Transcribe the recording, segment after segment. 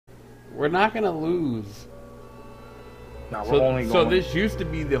We're not gonna lose. No, we're only going. So this used to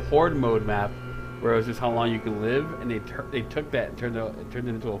be the horde mode map, where it was just how long you can live, and they took that and turned it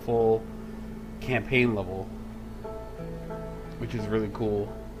into a full campaign level, which is really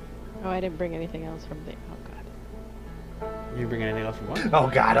cool. Oh, I didn't bring anything else from the. Oh god. You didn't bring anything else from what? Oh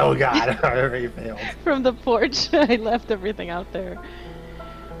god! Oh god! I already failed. From the porch, I left everything out there.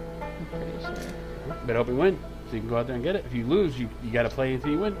 I'm pretty sure. But I hope we win, so you can go out there and get it. If you lose, you gotta play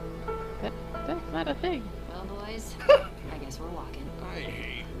until you win. That's not a thing. Well, boys, I guess we're walking. I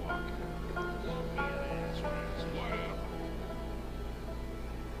hate walking.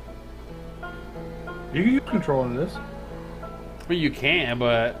 You can use control in this. Well, you can,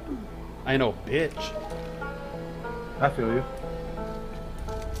 but I know, bitch. I feel you.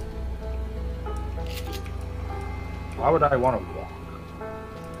 Why would I want to walk?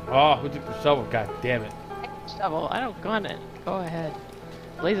 Oh, who took the shovel? God damn it. Shovel. I don't gun it. Go ahead.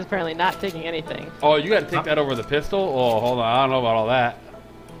 Blaze is apparently not taking anything. Oh, you gotta take that over the pistol? Oh, hold on. I don't know about all that.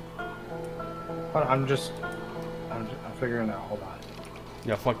 I'm figuring it out. Hold on.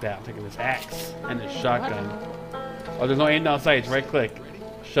 Yeah, fuck that. I'm taking this axe and this shotgun. Oh, there's no aim down sights. Right click.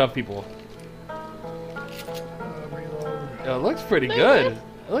 Shove people. It looks pretty good.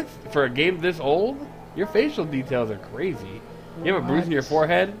 It looks, for a game this old, your facial details are crazy. You have a bruise in your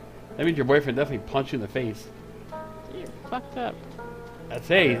forehead? That means your boyfriend definitely punched you in the face. You're fucked up. That's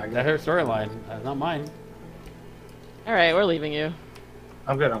that's her storyline. That's not mine. Alright, we're leaving you.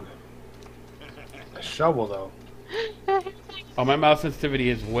 I'm good. A shovel though. Oh, my mouse sensitivity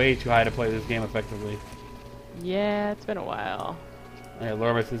is way too high to play this game effectively. Yeah, it's been a while. I gotta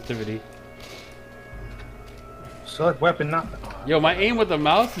lower my sensitivity. Select weapon, not. Yo, my aim with the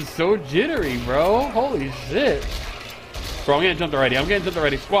mouse is so jittery, bro. Holy shit. Bro, I'm getting jumped already. I'm getting jumped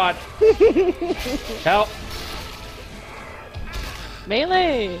already. Squad. Help.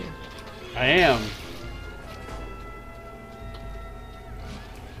 Melee! I am.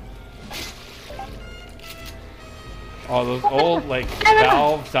 Oh, those old, like,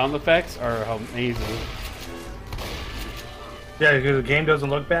 Valve sound effects are amazing. Yeah, because the game doesn't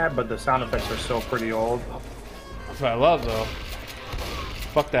look bad, but the sound effects are still pretty old. That's what I love, though.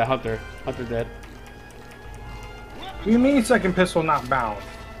 Fuck that Hunter. Hunter dead. What do you mean second pistol not bound?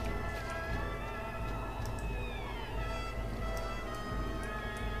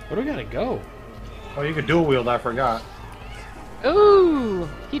 Where do we gotta go? Oh, you could dual wield, I forgot. Ooh!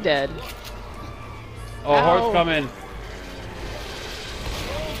 He dead. Oh, Ow. horse coming.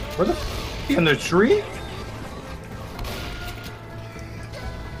 Where the f in the tree?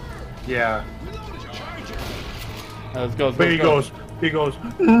 Yeah. Let's go, let's But go, he goes.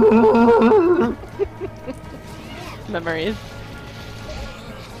 Memories.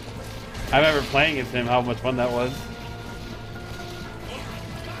 I remember playing against him, how much fun that was.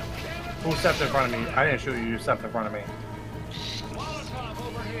 Who stepped in front of me? I didn't shoot you, you stepped in front of me.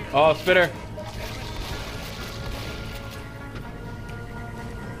 Oh, spitter.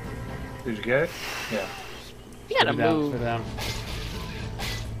 Did you get it? Yeah. You gotta Spit down, move. spit down.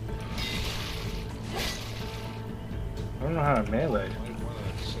 I don't know how to melee.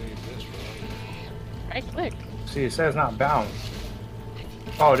 Right click. See, it says not bound.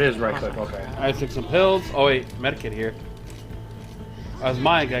 Oh, it is right click, okay. I took some pills. Oh wait, medikit here. That was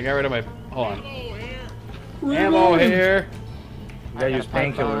mine. I got rid of my. Hold on. Ammo here. You gotta use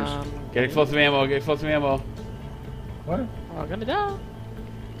painkillers. Get explosive ammo. Get explosive ammo. What? We're all gonna die.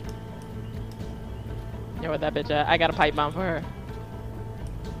 Yeah, where that bitch at? I got a pipe bomb for her.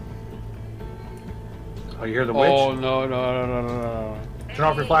 Oh, you hear the witch? Oh no no no no no no! Turn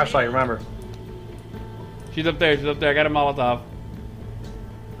off your flashlight, remember. She's up there. She's up there. I got a Molotov.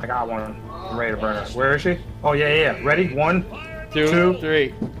 I got one. I'm ready to burn her. Where is she? Oh, yeah, yeah, yeah. Ready? 1, Two, 2,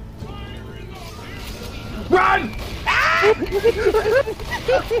 3. Run! Ah!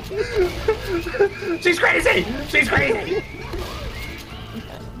 She's crazy! She's crazy!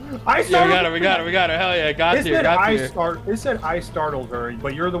 I Yeah, startled we got her. We got her. We got her. Hell yeah! Got It you. said, Got you. it said I startled her,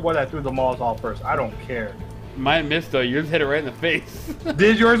 but you're the one that threw the Molotov first. I don't care. Mine missed though. Yours hit her right in the face.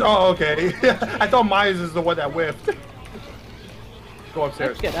 Did yours? Oh, okay. I thought mine is the one that whiffed. Go upstairs.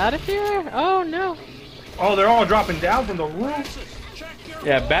 Let's get out of here. Oh no. Oh, they're all dropping down from the roof.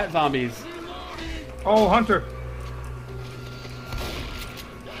 Yeah, bat zombies. Oh, Hunter.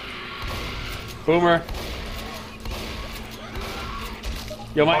 Boomer.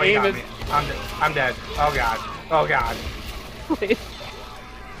 Yo, my Oh, he aim got is. me. I'm dead. Oh, God. Oh, God. Wait.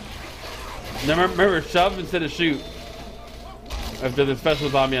 Remember, shove instead of shoot. If there's a special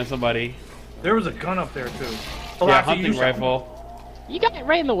zombie on somebody. There was a gun up there, too. Oh, Yeah, actually, hunting you shot me. rifle. You got it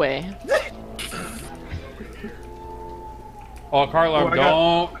right in the way. Oh, car alarm! Oh,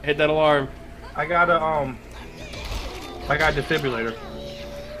 Don't hit that alarm. I got a defibrillator.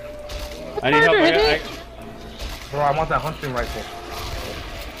 I need help. Bro, I want that hunting rifle.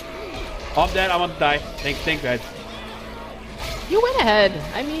 Oh, I'm dead. I'm about to die. Thanks, guys. You went ahead.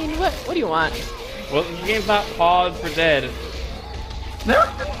 I mean, what do you want? Well, the game's not paused for dead.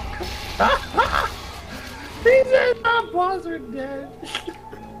 He said not paused for dead.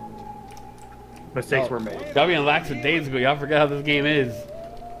 Mistakes were made. Y'all being lackadaisical. Ago. Y'all forget how this game is.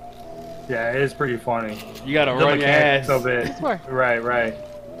 Yeah, it is pretty funny. You gotta run your ass. So big. Right.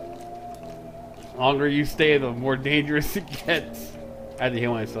 The longer you stay, the more dangerous it gets. I had to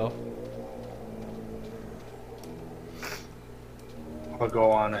heal myself. I'll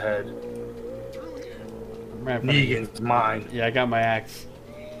go on ahead. Negan's mine. Yeah, I got my axe.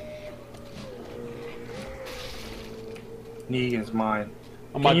 Negan's mine.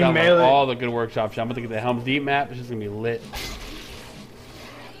 I'm about to download all the good workshop shit. I'm about to get the Helm's Deep map. It's just gonna be lit.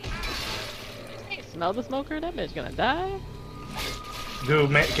 Hey, smell the smoker? That bitch gonna die.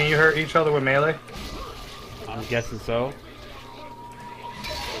 Dude, can you hurt each other with melee? I'm guessing so.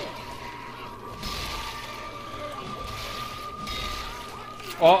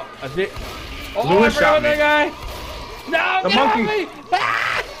 Oh, I see. Oh, Lewis I shot that guy. No, the get monkey. off me!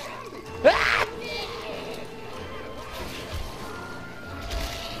 Ah! Ah!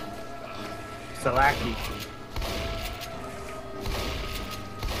 Salaki.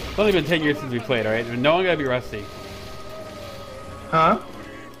 It's only been 10 years since we played, alright? No one gotta be rusty. Huh?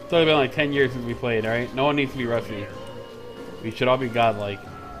 It's only been like 10 years since we played, alright? No one needs to be rusty. We should all be godlike.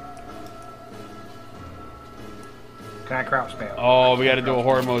 Can I crouch spam? Oh, we gotta do a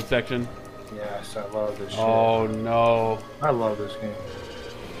horror mode section. Yes, I love this shit. Oh no. I love this game.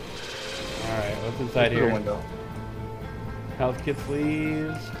 Alright, what's inside here? Window. Health kit,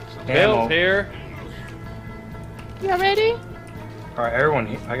 please. Ammo. Bill's here. You ready? Alright, everyone,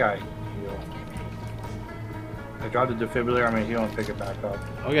 I got heal. I dropped the defibrillator, I'm gonna heal and pick it back up.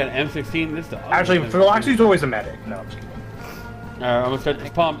 Oh, we got an M16. This is the Actually, Philoxy's always a medic. No, I'm just kidding. Alright, I'm gonna start this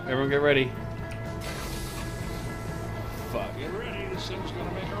pump. Everyone get ready. Fuck. Get ready, this thing's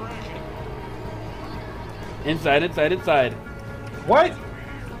gonna make a racket. Inside. What?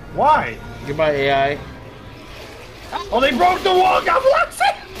 Why? Goodbye, AI. Oh, they broke the wall, got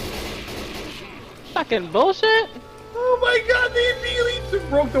Philoxy! Fucking bullshit. Oh my god, they immediately just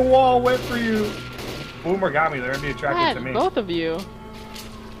broke the wall, went for you. Boomer got me, they're gonna be attracted to me. Both of you.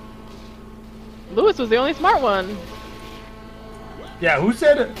 Lewis was the only smart one. Yeah, who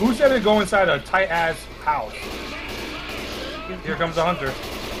said to go inside a tight ass house? Here comes the hunter.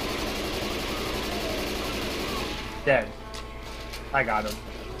 Dead. I got him.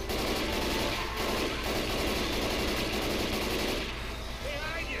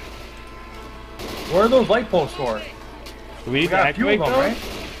 Where are those light posts for? Do we need to got a few of activate them, those? right?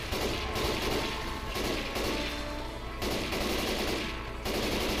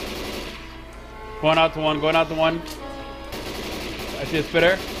 Going out to one. I see a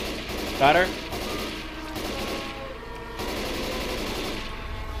spitter. Got her.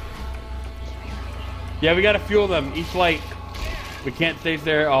 Yeah, we gotta fuel them. Each light. We can't stay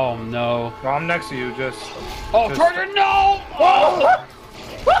there. Oh no. No, I'm next to you, just... Oh, Turner, no! Oh!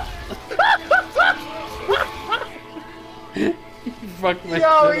 Fuck my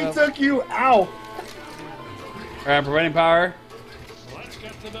Yo, shit he up. took you out! Alright, I'm preventing power. Let's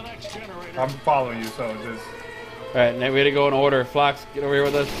get to the next generator. I'm following you, so just... Alright, now we gotta go in order. Flox, get over here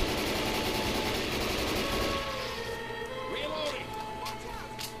with us. Reloading.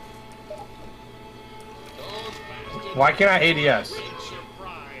 Those bastards Why can't I ADS? big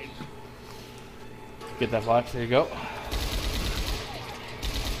surprise. Get that Flox, there you go.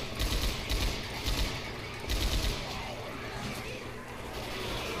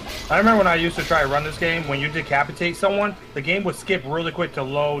 I remember when I used to try to run this game, when you decapitate someone, the game would skip really quick to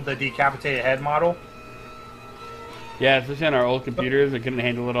load the decapitated head model. Yeah, especially on our old computers, it couldn't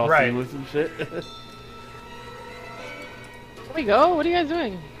handle it all Right. seamless and shit. Here we go. What are you guys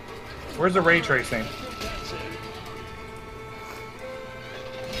doing? Where's the ray tracing? That's it.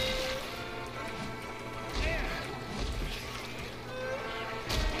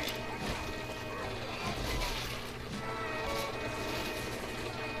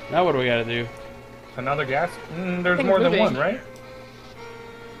 Now what do we gotta do? Another gas? There's Thing's more than moving. one, right?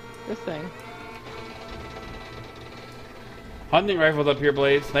 This thing. Hunting rifles up here,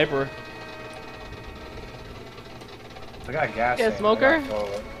 Blaze. Sniper. I got gas. Yeah, tank. smoker? I gotta throw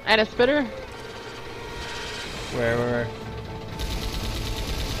it. And a spitter. Where?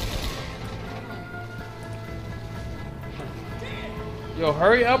 Yo,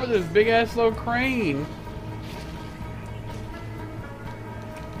 hurry up with this big ass little crane.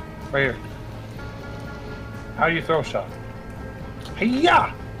 Right here. How do you throw shot?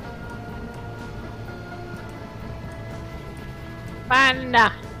 Hey-ya!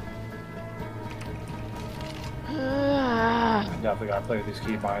 Panda. I definitely gotta play with these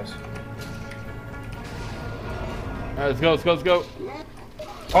keybinds. Alright, let's go, let's go, let's go.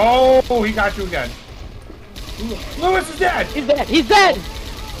 Oh, he got you again. Lewis is dead! He's dead. He's dead.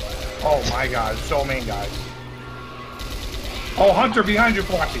 Oh my god, so many guys. Oh, Hunter behind you,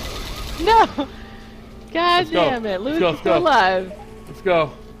 Flossy. No. God Let's go. damn it. Let's Louis go, is let's still go. alive. Let's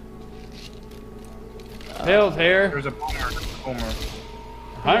go. Tails here. There's a boomer.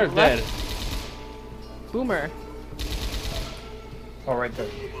 Hunter's dead. Boomer. Oh, right there.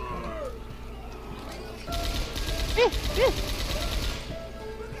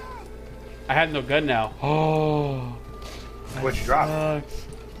 I have no gun now. Oh. What'd you drop? Sucks.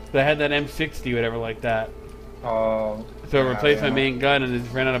 I had that M60, whatever, like that. Oh. So I replaced yeah. my main gun and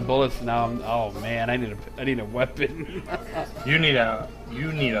just ran out of bullets. And now I'm. Oh man, I need a weapon. You need a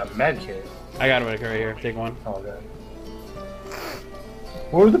med kit. I got it right here. Take one. Oh, good.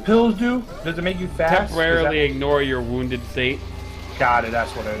 What do the pills do? Does it make you fast? Temporarily ignore your wounded state. Got it.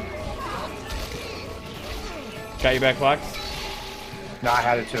 That's what it. Got your back, Fox? No, I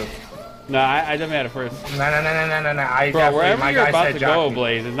had it too. No, I definitely had it first. No. I Bro, definitely- wherever my you're guy about said to go, jockey.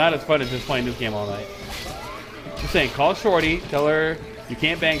 Blaze, it's not as fun as just playing this game all night. Just saying, call Shorty, tell her you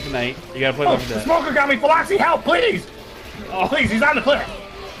can't bang tonight. You gotta play Oh, Left 4 the Dead. smoker got me. Floxy, help, please! Oh. Please, he's on the cliff.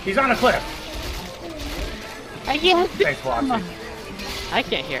 He's on the cliff. I can't. Thanks, Floxy. I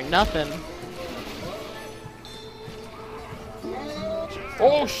can't hear nothing.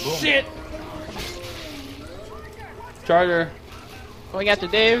 Oh shit! Charger, Going after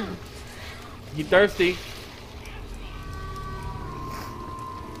Dave. he thirsty.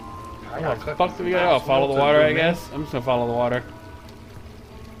 I Oh, gotta click fuck do we the go? Oh, mouse follow the to water, I zoom in. guess. I'm just gonna follow the water.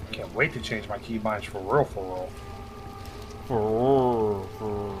 Can't wait to change my keybinds for real, for real.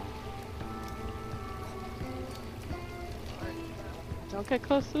 Don't get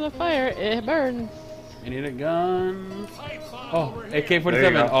close to the fire. It burns. I need a gun. Pipe bomb Oh, over here. There you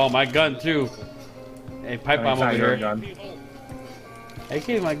AK-47. go. Oh, my gun too. Hey, pipe bomb It's not over your here. gun. People. AK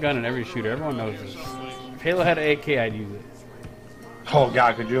is my gun in every shooter. Everyone knows this. If Halo had an AK, I'd use it. Oh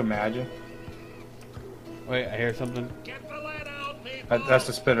god, could you imagine? Wait, I hear something. Get the lead out, people. That's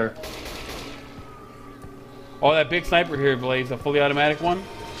the spitter. Oh, that big sniper here, Blaze. A fully automatic one.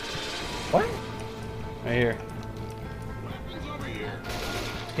 What? Right here. Weapons over here.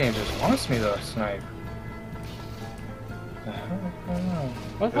 This game just wants me to snipe.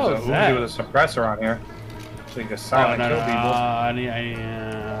 What the There's hell a is Uzi that? with a suppressor on here, so you can Oh, silent no, kill no, people. I need,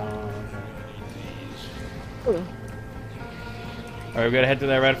 Alright, we gotta head to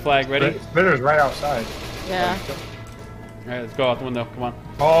that red flag. Ready? Spitter's right outside. Yeah. Alright, let's go out the window. Come on.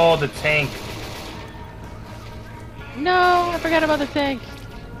 Oh, the tank. No, I forgot about the tank.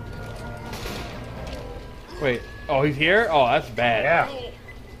 Wait. Oh, he's here? Oh, that's bad. Yeah.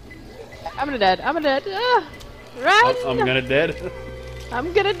 I'm gonna dead. I'm gonna dead. Run! I'm gonna dead.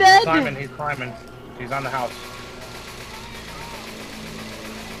 I'm gonna dead. Simon, he's climbing. He's on the house.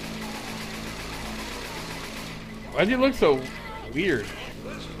 Why do you look so weird?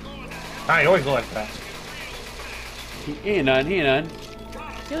 Nah, he always look like that. He ain't none. He ain't none.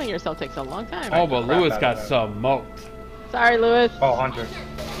 Healing yourself takes a long time. Oh, but crap Lewis out of got that. smoked. Sorry, Lewis. Oh, Hunter.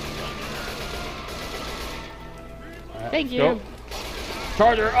 Alright, Thank let's you. go.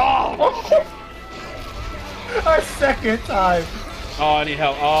 Charger. Oh! A second time. Oh, I need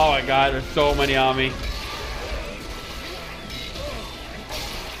help. Oh my god, there's so many on me.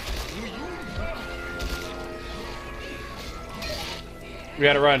 We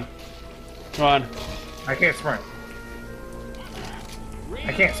gotta run. Come on. I can't sprint.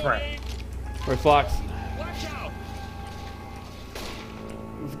 I can't sprint. Where's Fox? Watch out.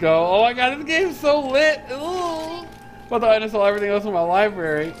 Let's go. Oh my god, this game's so lit. Ooh. I thought I installed everything else in my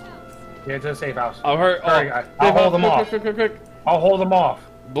library. Get to the safe house. I'm hurt. Oh, Hurry, I'll hold them off. Quick. I'll hold them off.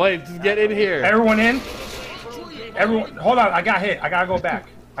 Blaze, just get in here. Everyone in? Everyone, hold on. I got hit. I gotta go back.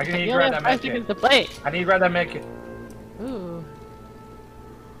 I need to You only grab have that 5 med seconds kit. to play. I need to grab that med kit. Ooh.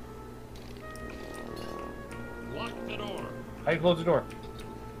 Lock the door. How you close the door?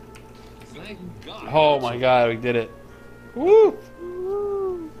 Thank God. Oh my god, we did it. Woo!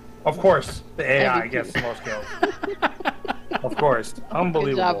 Of course, the AI MVP. gets the most kills. Of course, Good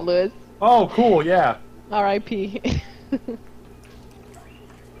unbelievable. job, Lewis. Oh, cool. Yeah. R.I.P.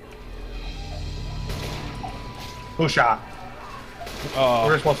 Who shot? Oh,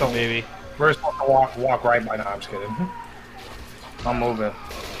 We're supposed to- baby. We're supposed to walk right by now. I'm just kidding. I'm moving.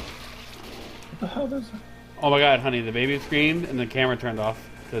 What the hell is it? Oh my god, honey, the baby screamed and the camera turned off.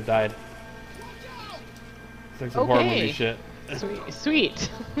 Could have died. It's like some horror movie shit. Sweet,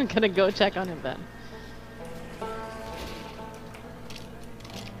 sweet. I'm gonna go check on him then.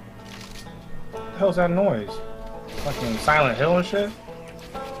 What the hell's that noise? Fucking Silent Hill and shit?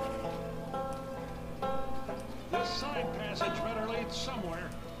 This side passage better lead somewhere.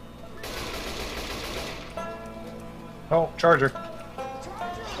 Oh, Charger.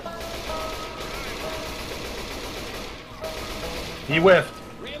 He whiffed.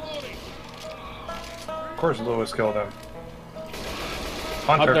 Reloading. Of course Lewis killed him.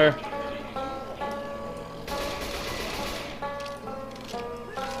 Hunter. Hunter.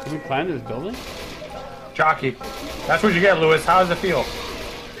 Can we climb this building? Jockey. That's what you get, Lewis. How does it feel?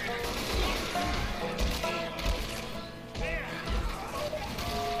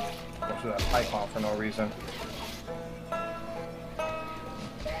 Go through that pipe bomb for no reason.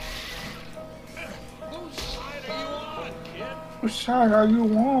 Whose side are you on, kid? Which side are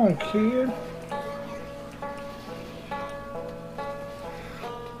you on, kid?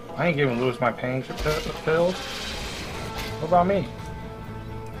 I ain't giving Lewis my pain pills. What about me?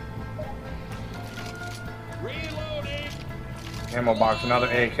 Reloading. Ammo box, another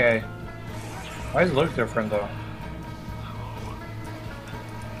AK. Why does it look different though?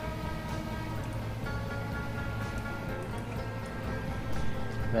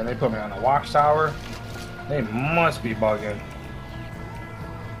 Man, they put me on the watchtower. They must be bugging.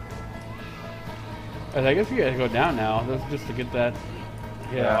 I guess we gotta go down now. That's just to get that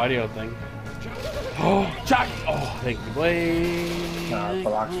audio thing. Oh, Jock! Oh, thank you, Blade.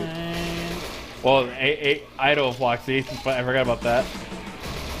 Philoxy. Well, idle Floxy. I forgot about that.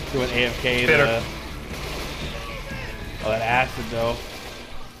 Doing AFK. Bitter. Oh, that acid though.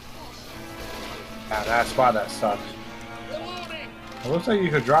 Yeah, that spot that sucks. Reloading. It looks like you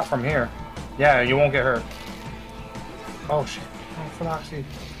could drop from here. Yeah, you won't get hurt. Oh shit. Oh, Philoxy.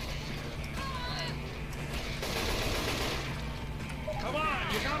 Come on,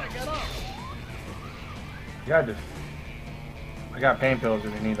 you gotta get up. You gotta I got pain pills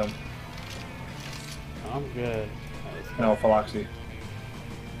if you need them. I'm good. No, Philoxy.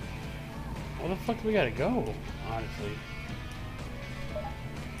 Where the fuck do we gotta go? Honestly.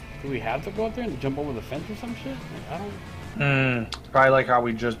 Do we have to go up there and jump over the fence or some shit? Like, I don't... Probably like how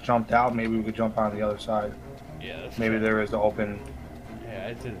we just jumped out. Maybe we could jump on the other side. Yeah, that's Maybe true. there is the open. Yeah,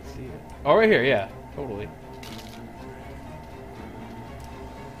 I didn't see it. Oh, right here, yeah. Totally.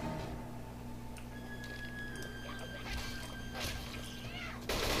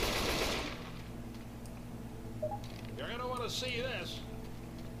 You're gonna want to see this.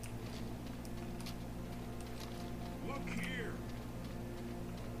 Look here.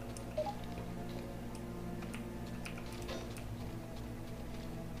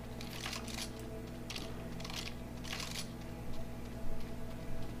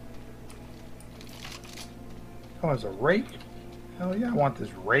 Oh, it's a rake? Hell yeah, I want this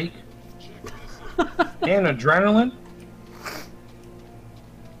rake. And adrenaline?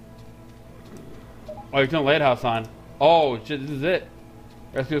 Oh, you're turning the lighthouse on. Oh, shit, this is it.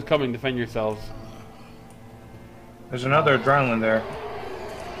 Rescue's coming, defend yourselves. There's another adrenaline there.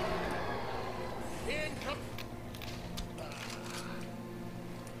 Income.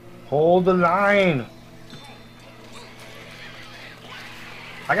 Hold the line.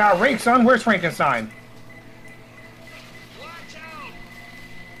 I got a rake, son. Where's Frankenstein? Watch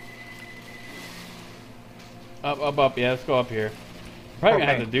Up, out. up, up. Yeah, let's go up here. Probably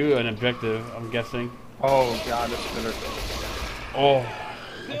gonna have Okay. to do an objective, I'm guessing. Oh god, this is bitter. Oh,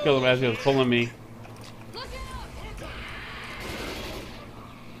 I killed him as he was pulling me. Look out!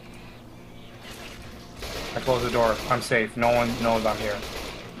 I close the door. I'm safe. No one knows I'm here.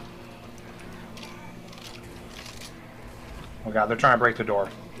 Oh god, they're trying to break the door.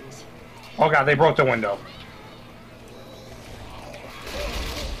 Oh god, they broke the window.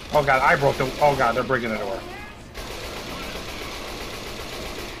 Oh god, I broke the... Oh god, they're breaking the door.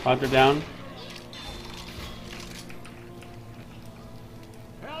 Hunter down.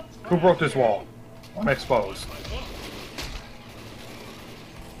 Help. Who broke this wall? I'm exposed.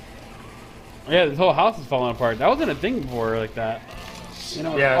 Yeah, this whole house is falling apart. That wasn't a thing before like that. You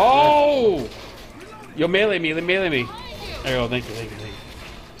know? Yeah. Oh! Yo, melee me, melee me. There you go, thank you, thank you, thank you.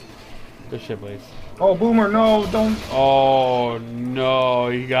 Good shit, Blaze. Oh, Boomer, no, don't... Oh, no,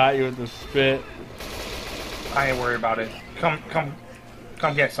 he got you with the spit. I ain't worried about it.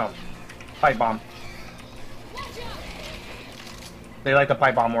 Come get some. Pipe bomb. They like the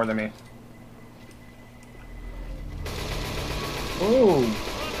pipe bomb more than me. Ooh.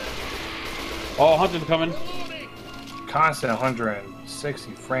 Oh, Hunter's coming. Constant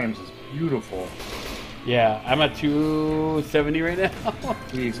 160 frames is beautiful. Yeah, I'm at 270 right now.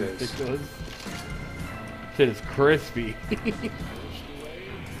 Jesus. Ridiculous. Shit is crispy.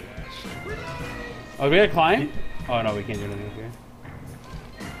 Oh, we gotta climb? Oh no, we can't do anything here.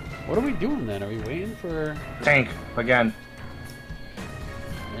 What are we doing then? Are we waiting for... Tank, again.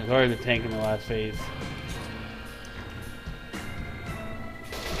 There's already the tank in the last phase.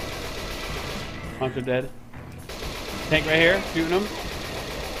 Hunter dead. Tank right here, shooting him.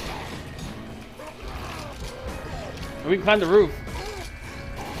 We can climb the roof.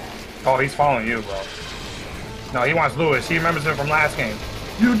 Oh, he's following you, bro. No, he wants Lewis. He remembers him from last game.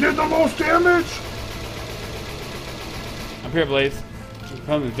 You did the most damage! Up here, Blaze. He's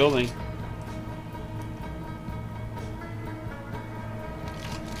coming to the building.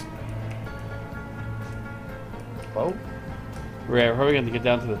 Boat? We're probably going to get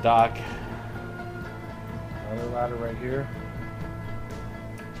down to the dock. Another ladder right here.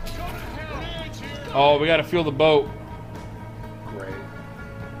 Oh, we got to fuel the boat. Great.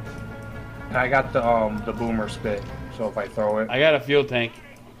 And I got the boomer spit, so if I throw it, I got a fuel tank.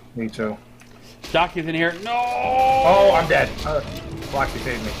 me too. Jockey's in here. No! Oh, I'm dead. Bloxy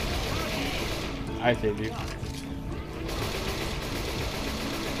saved me. I saved you.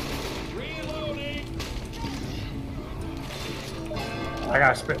 I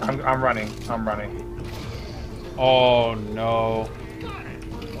got spit. I'm running. I'm running. Oh no.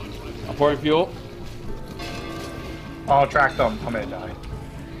 I'm pouring fuel. Oh, track them. I'm gonna die.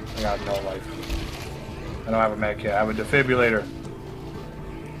 I got no life. I don't have a med kit. I have a defibrillator.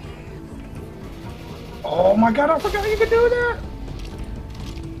 Oh my god, I forgot you could do that!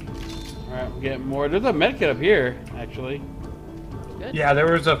 Alright, we're getting more. There's a medkit up here, actually. Good. Yeah, there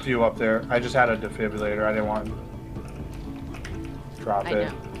was a few up there. I just had a defibrillator. I didn't want to drop I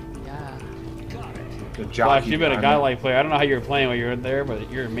it. know. Yeah. The Flash, jockey you've been a behind godlike player. I don't know how you were playing while you were in there, but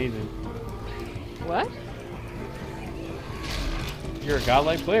you're amazing. What? You're a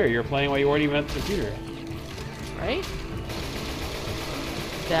godlike player. You're playing while you weren't even at the computer. Right?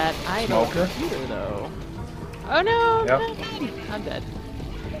 That idle Smoker? computer, though. Oh no! Yep. No. I'm dead.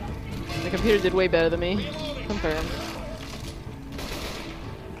 The computer did way better than me. Confirmed.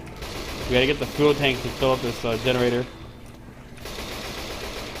 We gotta get the fuel tank to fill up this generator.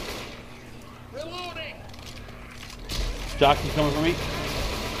 Reloading. Jockey's coming for me.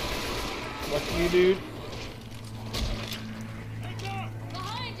 What's you, dude?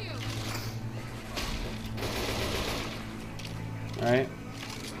 Behind you! Alright.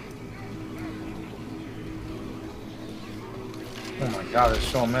 Oh my god, there's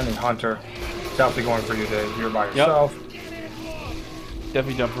so many. Hunter. Definitely going for you, Dave. You're by yourself.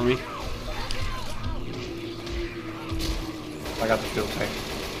 Definitely jump for me. I got the fuel tank.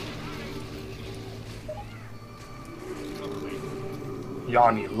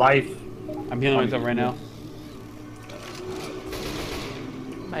 Y'all need life. I'm healing myself right now.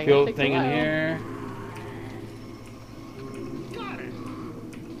 Am I gonna Fuel take a thing in while? here.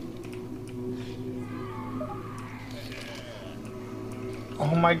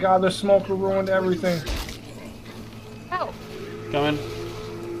 Oh my god, the smoker ruined everything. Ow! Coming.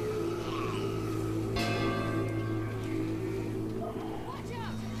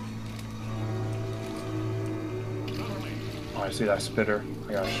 Oh, I see that spitter.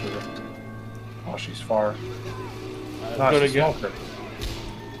 I gotta shoot her. Oh, she's far. Let's No, go, it's to a go, smoker.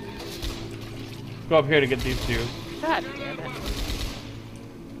 go up here to get these two. God damn it.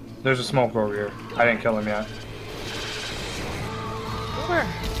 There's a smoker over here. I didn't kill him yet. Boomer!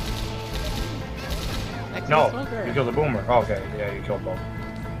 Next to the No, smoker. you killed the boomer. Oh, okay, yeah, you killed both.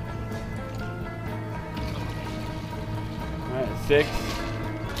 Alright, 6.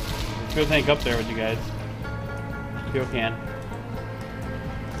 Fuel tank up there with you guys. Fuel can.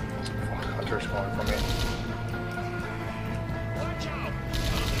 Fuck, Hunter's going for me. Watch out.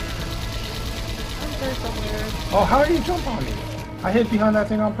 I'm there somewhere. Oh, how did you jump on me? I hid behind that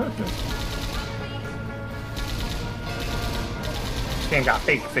thing on purpose. This game got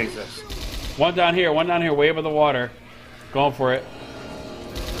fake faces. One down here, way above the water. Going for it.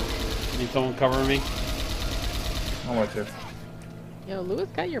 Need someone covering me? I'm with you. Yo, Lewis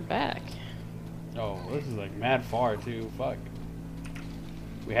got your back. Oh, this is like mad far too. Fuck.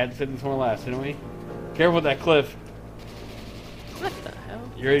 We had to sit this one last, didn't we? Careful with that cliff. What the hell?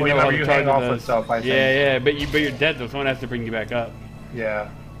 You already Well, know remember how you the hang target off does. with stuff, I think. Yeah, but you're dead though. Someone has to bring you back up. Yeah.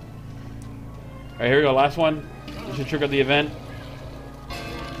 All right, here we go. Last one. You should trigger the event.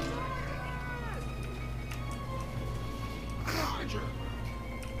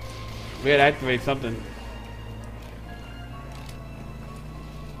 We gotta activate something.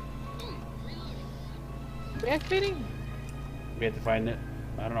 Reactivating? We have to find it.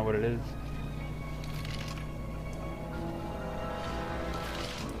 I don't know what it is.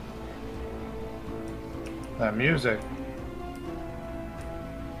 That music.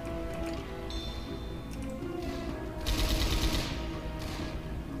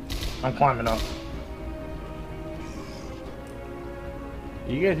 I'm climbing up.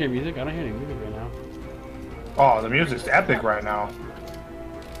 You guys hear music? I don't hear any music right now. Oh, the music's epic right now.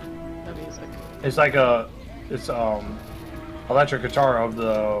 The music. It's like it's electric guitar of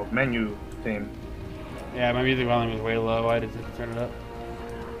the menu theme. Yeah, my music volume is way low. I just turn it up.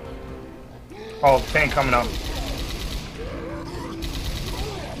 Oh, tank coming up.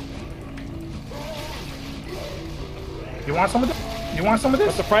 You want some of this? You want some of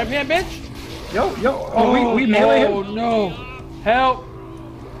What's this? the fry pan, bitch? Yo. Oh, we melee Oh him. no! Help!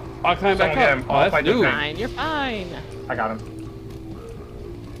 I'll climb back Someone get up. him. Oh, I'll that's fight the new. thing. Fine, you're fine. I got him.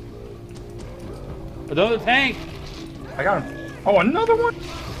 Another tank, I got him. Oh, another one.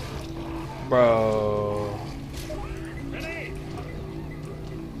 bro.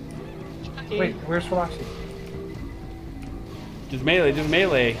 Wait, where's Philosophy? Just melee, just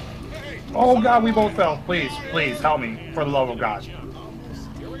melee. Oh God, we both fell. Please, please help me, for the love of God.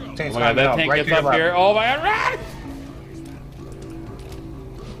 Oh Tank's my god, climbing that up, tank right gets to your up left. here. Oh my god, run!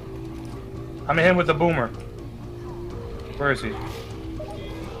 I'm in him with the boomer. Where is he?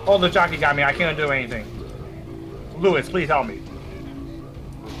 Oh, the jockey got me. I can't do anything. Lewis, please help me.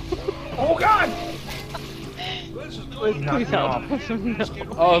 Oh God! He knocked Please me help. off.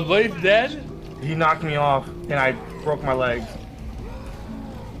 No. Oh, is Blaze dead? He knocked me off, and I broke my legs.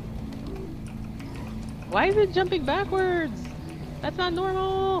 Why is it jumping backwards? That's not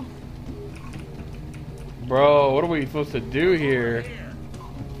normal. Bro, what are we supposed to do here?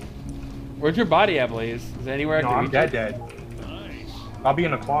 Where's your body at, Blaze? Is there anywhere I No, can I'm reach dead, it? dead. I'll be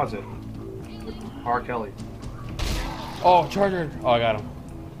in a closet. R. Kelly. Oh, Charger! Oh, I got him.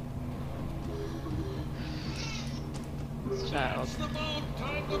 This child.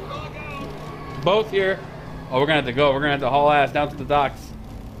 Both here. Oh, we're gonna have to go. We're gonna have to haul ass down to the docks.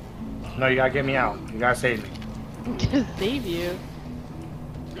 No, you gotta get me out. You gotta save me. To save you.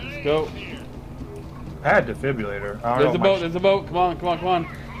 Let's go. I had defibrillator. I don't There's know a boat. There's a boat. Come on, come on, come on.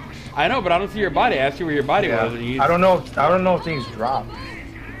 I know, but I don't see your body. I asked you where your body was. And you... I don't know. I don't know if things drop.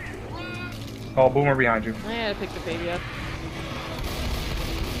 Oh, boomer behind you. I had to pick the baby up.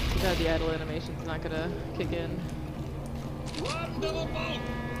 God, the idle animation's not gonna kick in.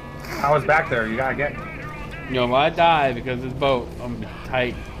 I was back there. You gotta get me. You know, I die because of this boat. I'm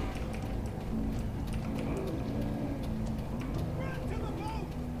tight.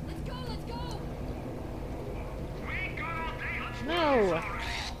 No.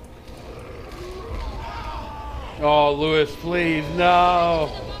 Oh, Lewis, please, no.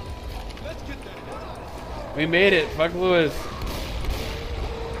 We made it. Fuck Lewis.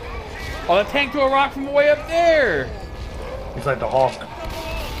 Oh, that tank threw a rock from way up there. He's like the Hulk.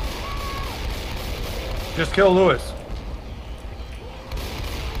 Just kill Lewis.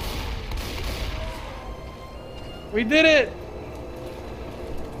 We did it.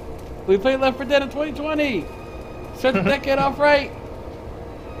 We played Left 4 Dead in 2020. Set the decade off right.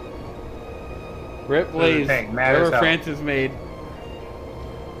 Rip Blaze. tank, mad as Whatever hell. Francis made.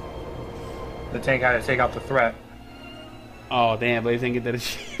 The tank had to take out the threat. Oh, damn. Blaze didn't get that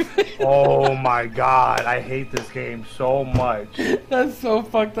achievement. Oh my God, I hate this game so much. That's so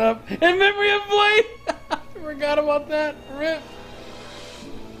fucked up. In memory of Blaze. I forgot about that. Rip.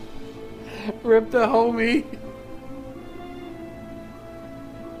 Rip the homie.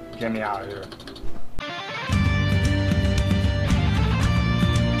 Get me out of here.